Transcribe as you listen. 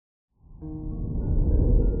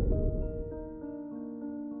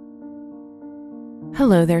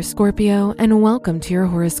Hello there, Scorpio, and welcome to your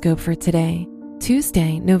horoscope for today,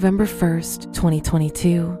 Tuesday, November 1st,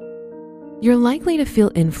 2022. You're likely to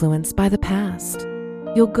feel influenced by the past.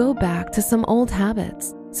 You'll go back to some old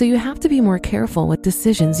habits, so you have to be more careful with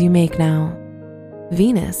decisions you make now.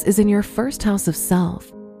 Venus is in your first house of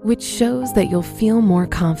self, which shows that you'll feel more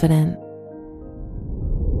confident.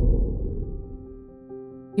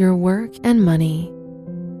 Your work and money.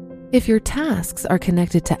 If your tasks are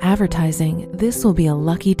connected to advertising, this will be a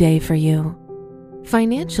lucky day for you.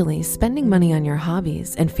 Financially, spending money on your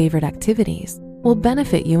hobbies and favorite activities will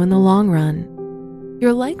benefit you in the long run.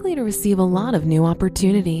 You're likely to receive a lot of new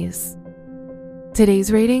opportunities. Today's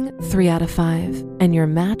rating, 3 out of 5, and your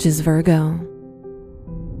match is Virgo.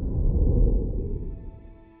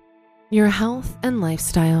 Your health and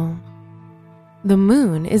lifestyle. The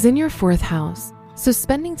moon is in your 4th house, so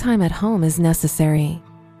spending time at home is necessary.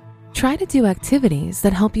 Try to do activities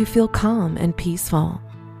that help you feel calm and peaceful.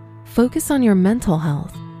 Focus on your mental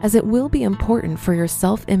health, as it will be important for your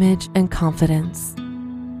self-image and confidence.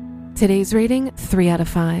 Today's rating, 3 out of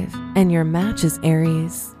 5, and your match is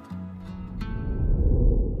Aries.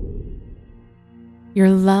 Your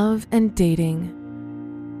love and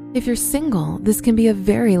dating. If you're single, this can be a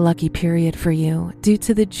very lucky period for you due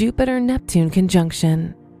to the Jupiter-Neptune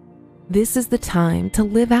conjunction. This is the time to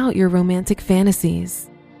live out your romantic fantasies.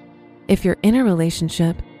 If you're in a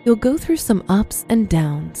relationship, you'll go through some ups and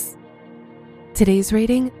downs. Today's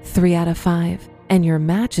rating, 3 out of 5, and your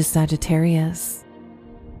match is Sagittarius.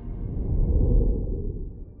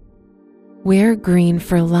 Wear green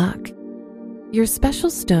for luck. Your special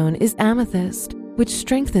stone is amethyst, which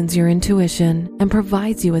strengthens your intuition and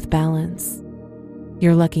provides you with balance.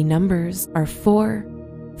 Your lucky numbers are 4,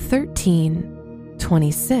 13,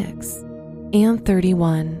 26, and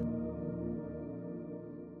 31.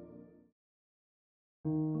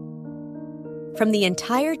 From the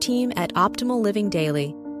entire team at Optimal Living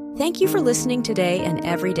Daily, thank you for listening today and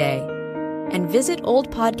every day. And visit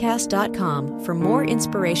oldpodcast.com for more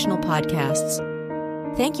inspirational podcasts.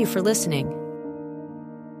 Thank you for listening.